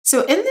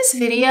So in this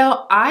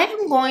video, I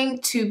am going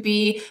to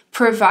be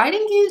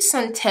providing you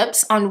some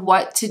tips on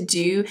what to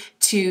do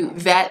to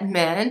vet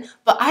men,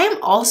 but I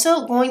am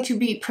also going to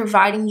be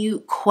providing you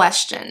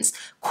questions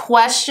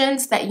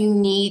that you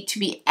need to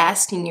be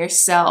asking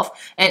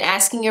yourself and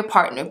asking your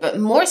partner, but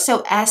more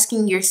so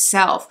asking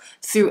yourself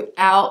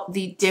throughout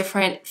the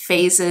different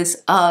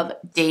phases of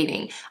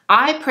dating.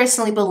 I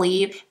personally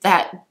believe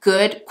that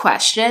good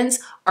questions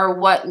are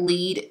what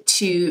lead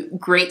to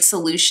great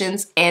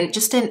solutions and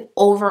just an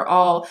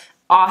overall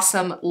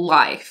awesome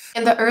life.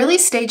 In the early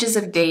stages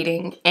of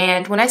dating,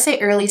 and when I say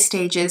early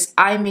stages,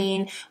 I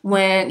mean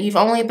when you've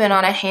only been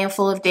on a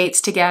handful of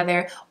dates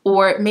together,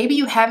 or maybe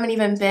you haven't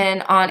even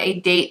been on a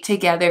date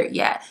together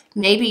yet.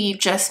 Maybe you've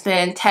just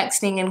been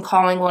texting and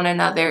calling one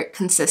another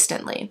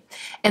consistently.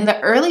 In the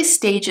early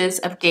stages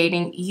of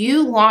dating,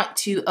 you want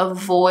to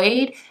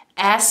avoid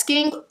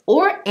asking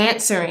or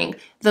answering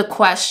the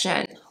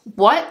question,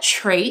 what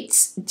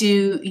traits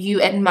do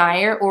you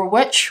admire, or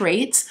what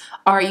traits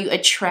are you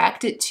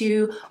attracted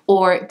to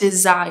or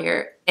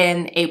desire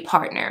in a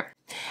partner?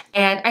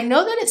 And I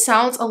know that it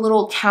sounds a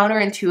little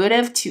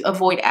counterintuitive to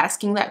avoid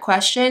asking that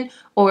question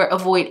or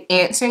avoid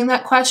answering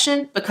that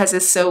question because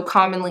it's so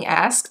commonly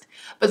asked.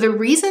 But the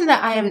reason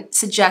that I am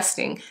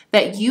suggesting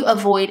that you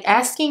avoid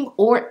asking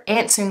or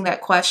answering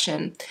that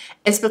question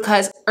is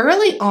because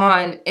early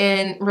on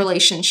in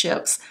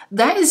relationships,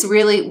 that is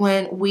really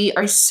when we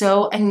are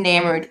so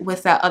enamored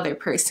with that other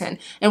person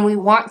and we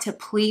want to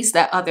please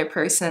that other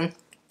person.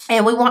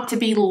 And we want to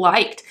be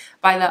liked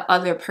by the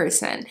other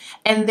person.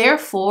 And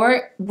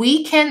therefore,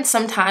 we can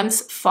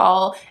sometimes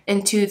fall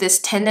into this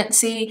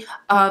tendency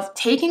of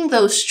taking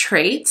those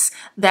traits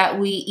that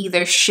we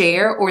either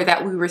share or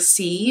that we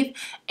receive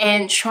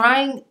and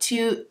trying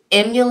to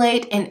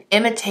emulate and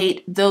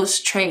imitate those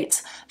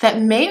traits that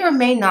may or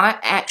may not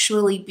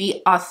actually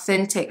be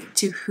authentic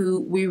to who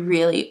we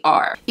really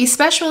are.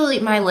 Especially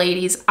my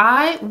ladies,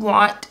 I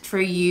want for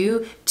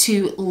you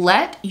to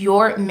let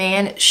your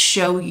man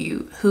show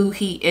you who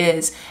he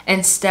is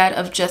instead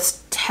of just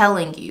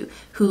telling you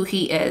who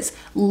he is.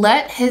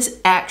 Let his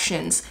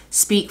actions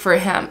speak for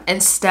him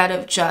instead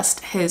of just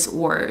his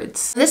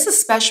words. This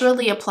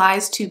especially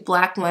applies to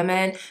Black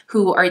women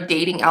who are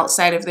dating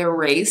outside of their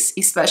race,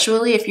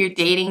 especially if you're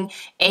dating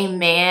a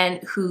man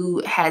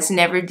who has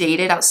never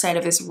dated outside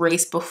of his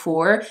race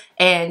before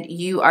and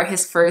you are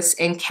his first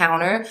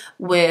encounter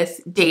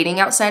with dating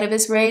outside of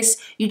his race.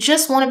 You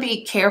just want to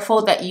be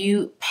careful that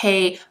you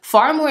pay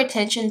far more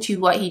attention to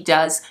what he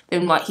does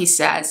than what he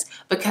says,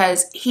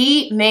 because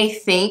he may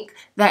think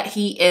that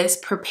he is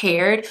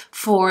prepared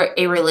for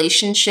a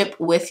relationship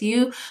with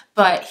you,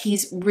 but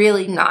he's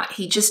really not.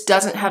 He just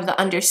doesn't have the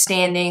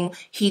understanding.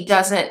 He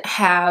doesn't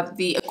have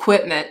the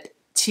equipment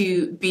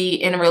to be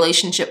in a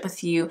relationship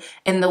with you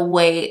in the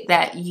way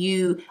that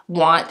you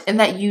want and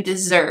that you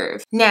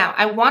deserve. Now,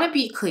 I want to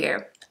be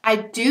clear. I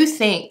do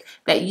think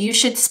that you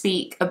should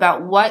speak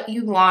about what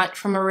you want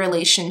from a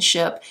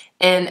relationship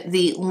in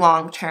the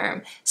long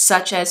term,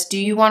 such as, do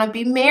you want to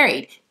be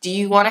married? Do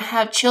you want to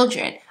have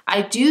children?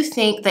 I do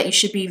think that you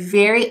should be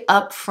very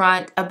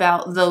upfront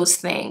about those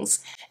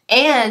things.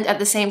 And at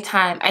the same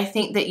time, I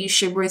think that you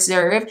should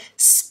reserve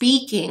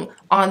speaking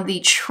on the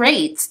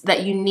traits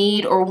that you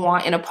need or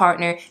want in a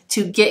partner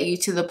to get you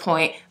to the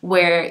point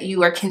where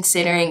you are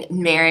considering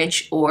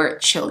marriage or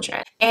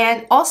children.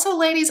 And also,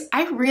 ladies,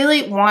 I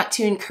really want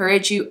to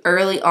encourage you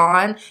early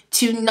on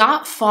to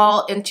not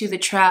fall into the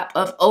trap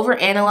of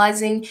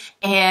overanalyzing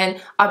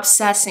and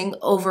obsessing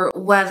over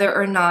whether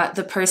or not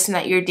the person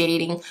that you're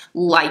dating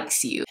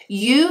likes you.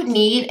 You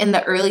need in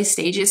the early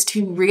stages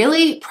to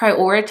really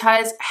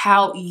prioritize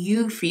how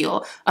you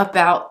feel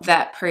about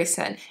that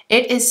person.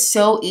 It is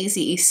so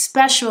easy,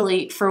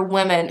 especially for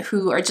women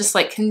who are just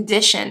like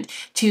conditioned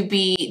to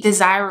be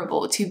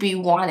desirable, to be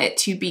wanted,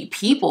 to be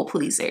people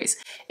pleasers.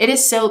 It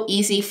is so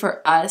easy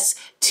for us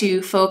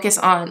to focus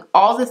on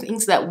all the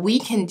things that we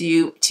can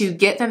do to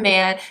get the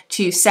man,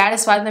 to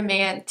satisfy the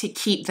man, to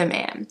keep the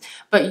man.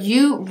 But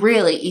you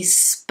really,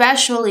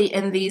 especially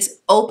in these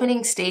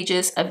opening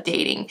stages of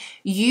dating,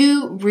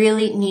 you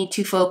really need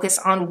to focus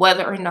on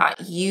whether or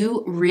not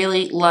you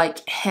really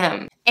like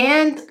him.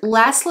 And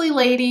lastly,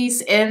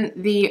 ladies, in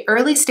the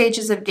early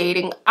stages of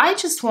dating, I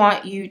just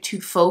want you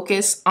to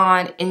focus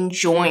on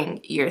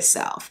enjoying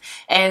yourself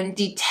and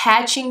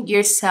detaching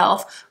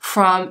yourself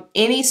from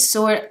any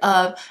sort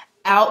of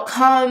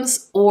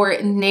outcomes or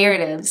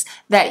narratives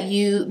that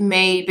you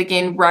may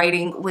begin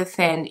writing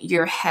within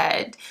your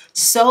head.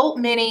 So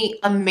many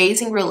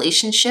amazing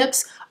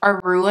relationships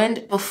are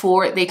ruined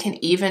before they can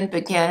even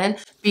begin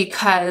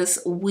because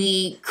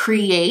we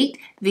create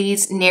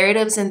these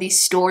narratives and these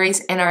stories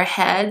in our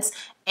heads,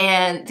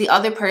 and the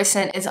other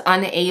person is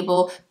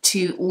unable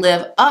to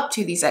live up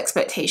to these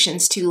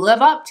expectations, to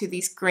live up to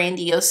these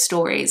grandiose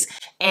stories.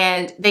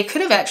 And they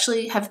could have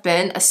actually have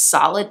been a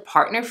solid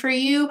partner for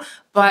you,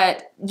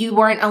 but you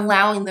weren't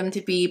allowing them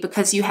to be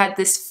because you had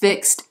this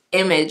fixed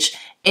image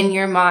in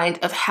your mind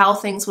of how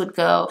things would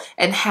go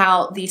and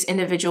how these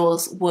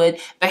individuals would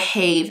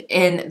behave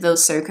in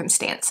those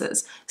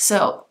circumstances.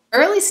 So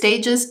Early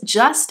stages,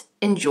 just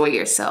enjoy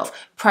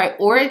yourself.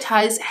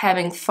 Prioritize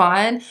having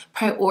fun,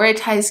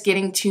 prioritize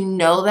getting to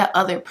know that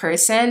other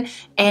person,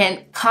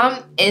 and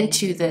come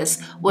into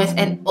this with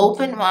an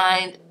open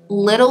mind,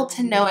 little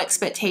to no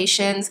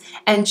expectations,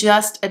 and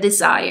just a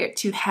desire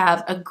to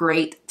have a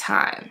great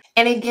time.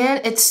 And again,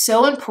 it's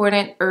so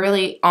important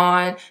early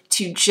on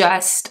to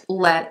just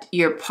let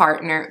your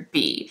partner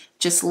be.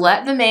 Just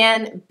let the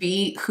man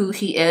be who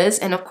he is,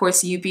 and of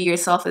course you be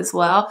yourself as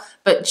well,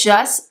 but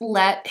just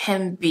let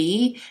him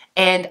be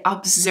and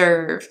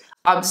observe.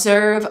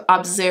 Observe,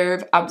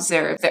 observe,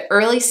 observe. The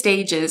early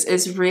stages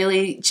is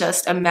really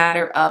just a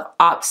matter of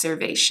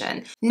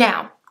observation.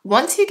 Now,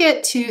 once you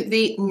get to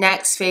the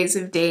next phase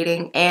of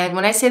dating, and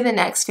when I say the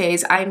next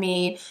phase, I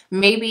mean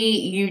maybe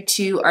you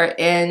two are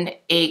in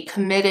a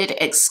committed,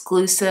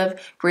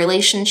 exclusive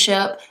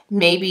relationship.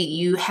 Maybe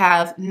you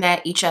have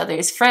met each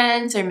other's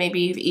friends, or maybe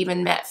you've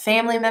even met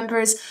family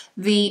members.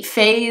 The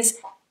phase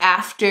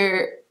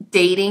after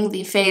dating,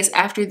 the phase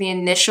after the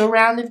initial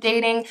round of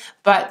dating,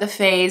 but the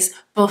phase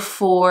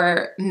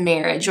before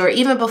marriage or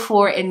even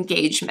before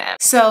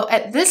engagement. So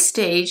at this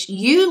stage,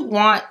 you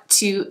want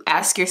to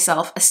ask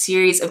yourself a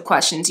series of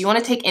questions. You want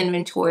to take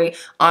inventory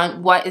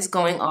on what is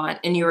going on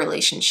in your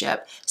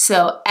relationship.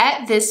 So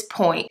at this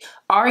point,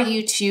 are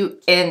you two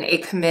in a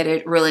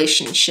committed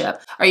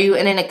relationship? Are you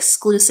in an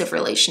exclusive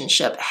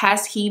relationship?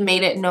 Has he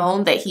made it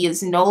known that he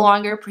is no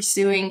longer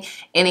pursuing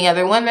any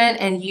other women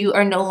and you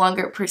are no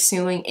longer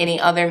pursuing any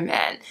other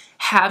men?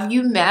 Have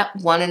you met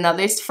one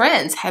another's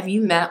friends? Have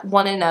you met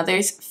one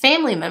another's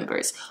family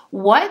members?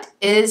 What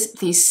is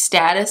the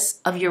status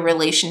of your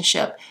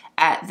relationship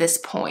at this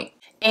point?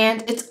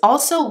 And it's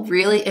also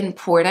really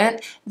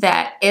important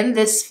that in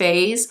this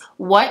phase,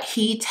 what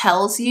he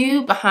tells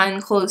you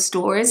behind closed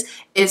doors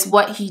is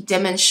what he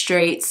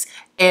demonstrates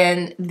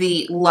in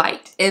the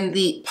light, in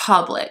the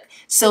public.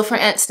 So for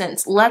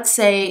instance, let's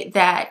say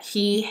that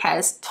he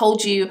has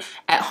told you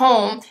at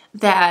home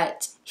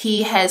that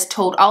he has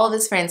told all of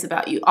his friends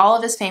about you, all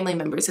of his family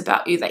members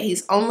about you, that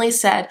he's only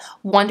said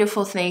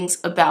wonderful things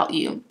about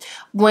you.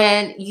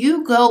 When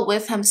you go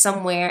with him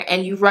somewhere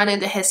and you run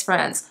into his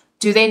friends,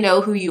 do they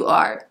know who you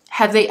are?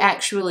 Have they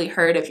actually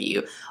heard of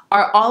you?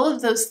 Are all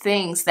of those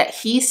things that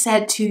he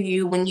said to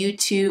you when you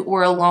two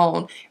were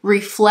alone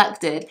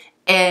reflected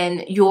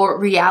in your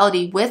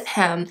reality with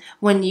him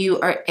when you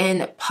are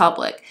in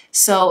public?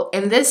 So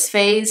in this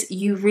phase,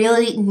 you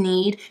really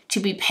need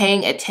to be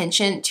paying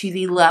attention to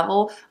the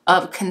level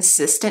of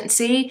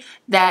consistency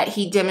that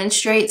he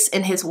demonstrates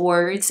in his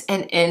words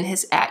and in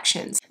his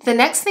actions. The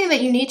next thing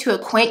that you need to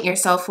acquaint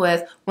yourself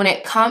with when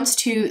it comes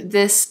to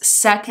this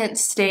second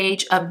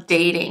stage of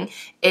dating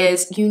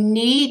is you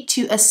need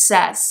to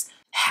assess,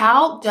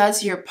 how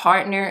does your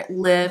partner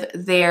live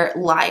their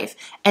life?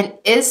 And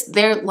is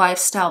their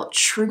lifestyle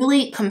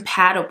truly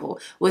compatible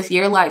with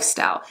your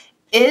lifestyle?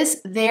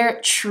 Is there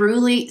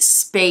truly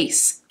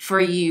space for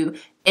you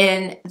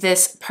in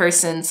this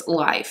person's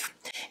life?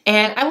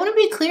 And I want to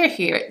be clear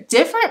here,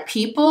 different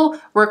people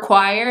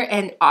require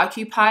and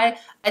occupy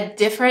a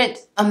different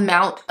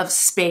amount of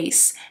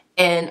space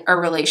in a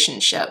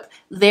relationship.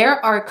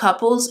 There are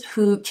couples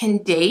who can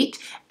date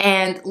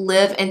and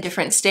live in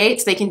different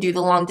states. They can do the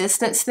long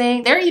distance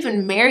thing. There are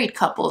even married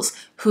couples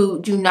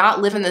who do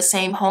not live in the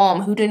same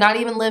home, who do not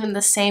even live in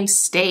the same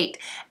state.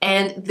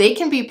 And they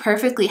can be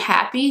perfectly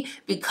happy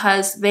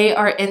because they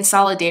are in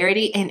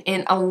solidarity and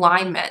in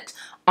alignment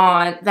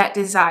on that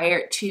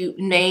desire to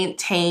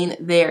maintain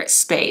their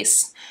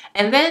space.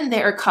 And then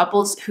there are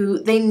couples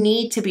who they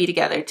need to be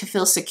together to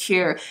feel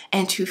secure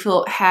and to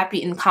feel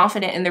happy and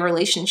confident in their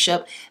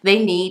relationship.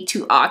 They need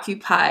to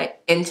occupy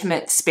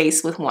intimate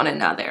space with one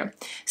another.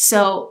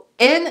 So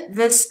in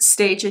this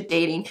stage of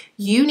dating,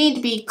 you need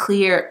to be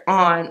clear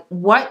on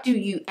what do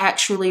you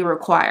actually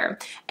require,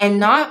 and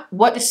not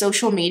what does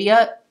social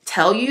media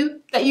tell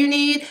you that you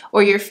need,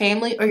 or your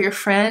family or your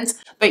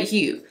friends, but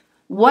you.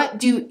 What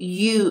do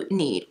you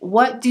need?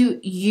 What do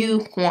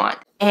you want?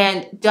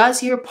 And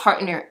does your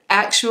partner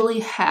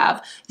actually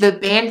have the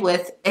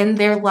bandwidth in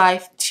their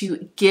life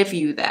to give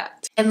you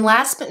that? And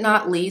last but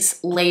not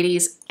least,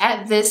 ladies,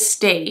 at this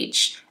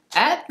stage,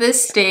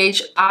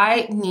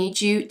 I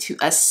need you to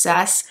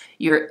assess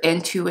your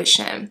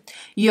intuition.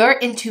 Your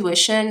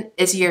intuition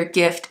is your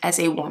gift as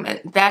a woman.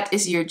 That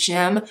is your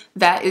gem.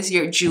 That is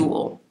your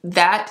jewel.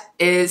 That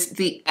is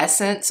the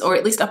essence, or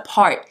at least a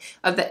part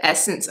of the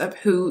essence of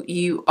who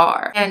you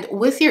are. And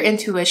with your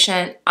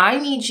intuition, I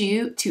need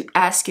you to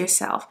ask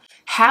yourself,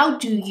 how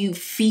do you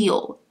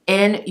feel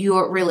in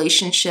your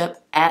relationship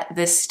at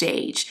this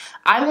stage?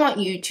 I want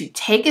you to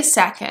take a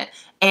second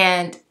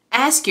and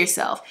ask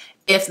yourself,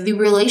 if the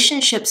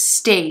relationship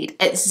stayed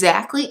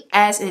exactly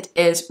as it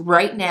is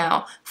right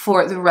now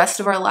for the rest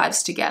of our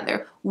lives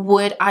together,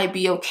 would I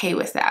be okay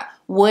with that?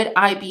 Would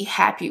I be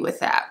happy with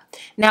that?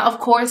 Now, of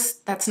course,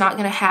 that's not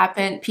going to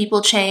happen.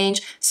 People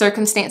change,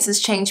 circumstances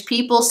change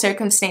people,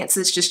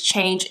 circumstances just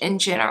change in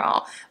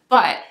general.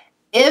 But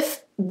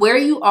if where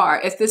you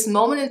are, if this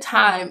moment in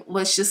time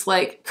was just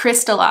like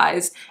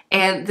crystallized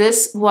and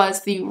this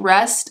was the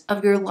rest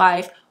of your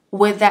life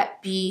would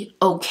that be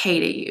okay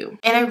to you?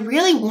 And I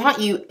really want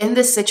you in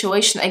this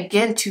situation,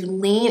 again, to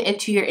lean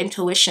into your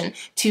intuition,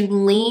 to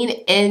lean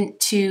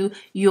into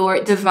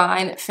your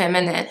divine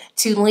feminine,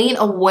 to lean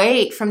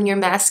away from your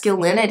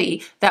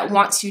masculinity that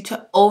wants you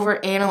to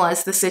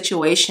overanalyze the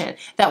situation,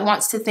 that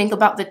wants to think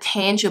about the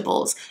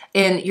tangibles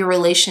in your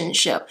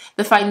relationship,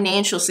 the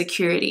financial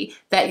security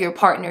that your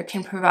partner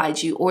can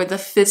provide you, or the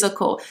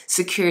physical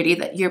security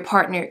that your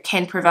partner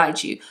can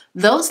provide you.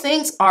 Those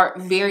things are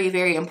very,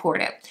 very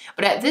important.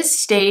 But at this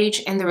stage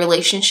in the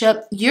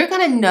relationship, you're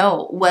going to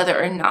know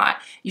whether or not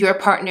your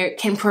partner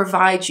can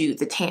provide you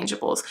the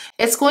tangibles.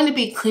 It's going to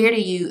be clear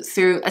to you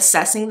through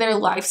assessing their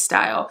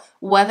lifestyle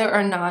whether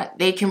or not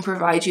they can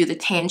provide you the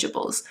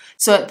tangibles.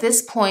 So at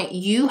this point,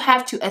 you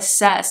have to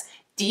assess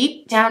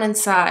deep down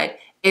inside,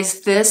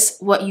 is this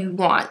what you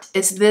want?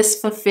 Is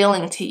this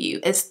fulfilling to you?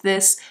 Is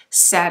this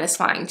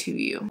satisfying to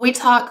you? We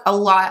talk a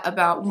lot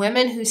about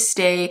women who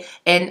stay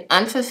in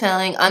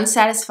unfulfilling,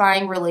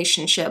 unsatisfying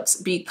relationships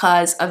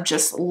because of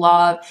just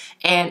love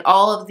and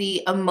all of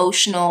the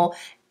emotional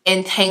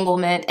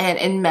entanglement and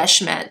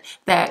enmeshment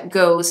that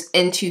goes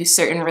into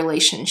certain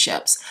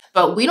relationships.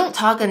 But we don't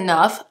talk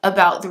enough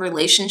about the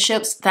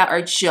relationships that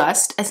are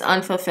just as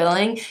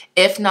unfulfilling,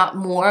 if not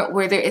more,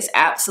 where there is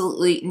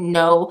absolutely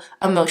no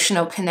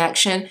emotional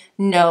connection,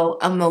 no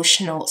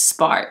emotional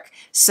spark.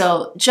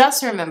 So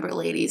just remember,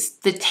 ladies,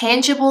 the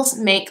tangibles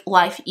make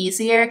life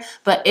easier,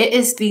 but it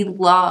is the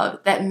love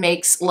that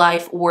makes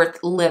life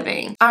worth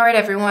living. All right,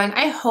 everyone,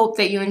 I hope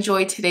that you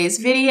enjoyed today's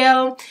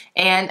video.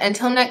 And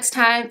until next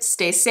time,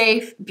 stay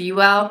safe, be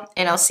well,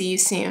 and I'll see you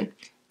soon.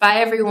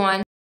 Bye,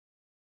 everyone.